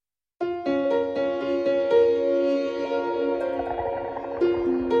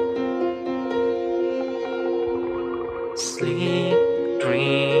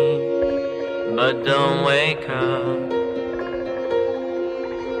but don't wake up.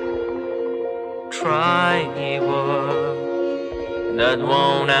 Try work that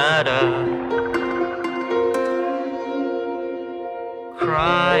won't add up.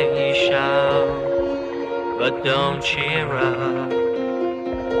 Cry, shout, but don't cheer up.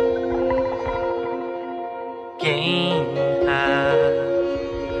 Gain have,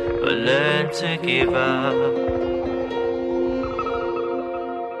 but learn to give up.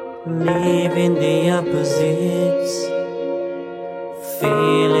 Leaving the opposites,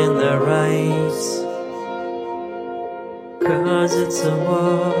 feeling the rise. 'Cause it's a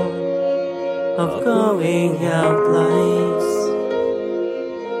war of going out lights.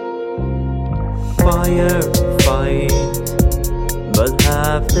 Fire, fight, but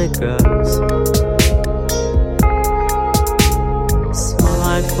have the guts.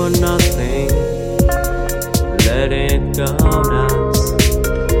 Smile for nothing, let it go nuts.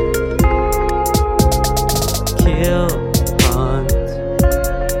 Kill, hunt,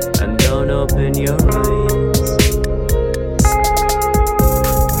 and don't open your eyes.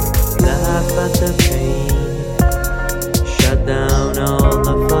 Laugh at the pain, shut down all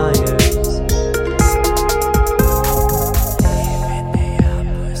the fires. Leaving the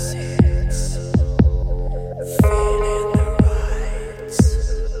opposites, feeling the rights.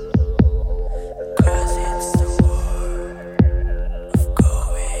 'Cause it's the war of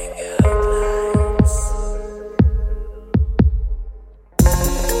going out lights.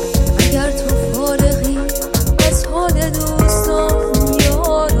 اگر تو فارغی از حال دوستان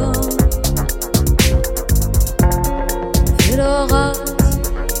یارم، فراغت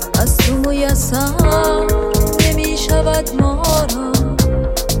از تو میسر نمی شود ما را.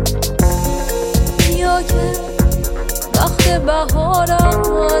 یا که وقت بهارم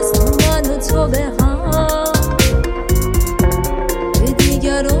از من و تو به هم، به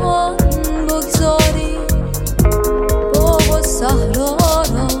دیگران بگذاری باغ و صحرا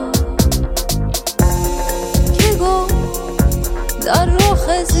را. که گفت در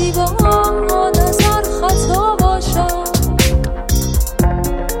رخ زیبا نظر خطا باشد،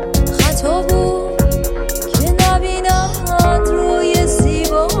 خطا بود که نبینند روی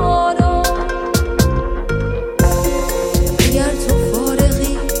زیبا را. اگر تو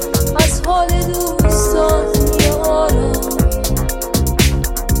فارغی از حال دوستان یارا،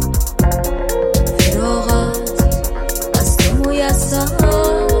 فراغت از تو میسر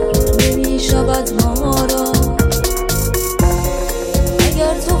نمی شود ما را.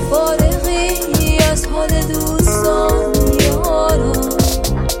 اگر تو فارغی از حال دوستان یارا،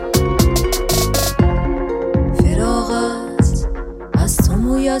 فراغت از تو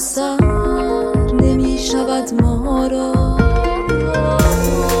میسر نمی شود ما را.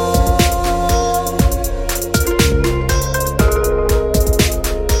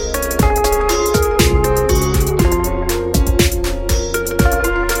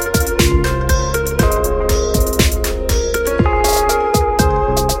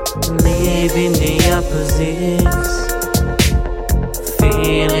 Leaving the opposites,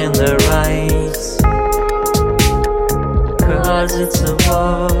 feeling the rise. 'Cause it's a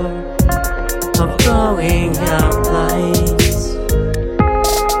war of going out lights.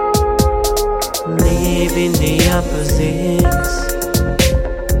 Leaving the opposites,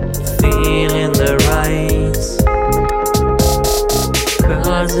 feeling the rise.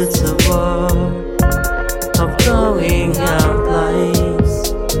 'Cause it's a war of going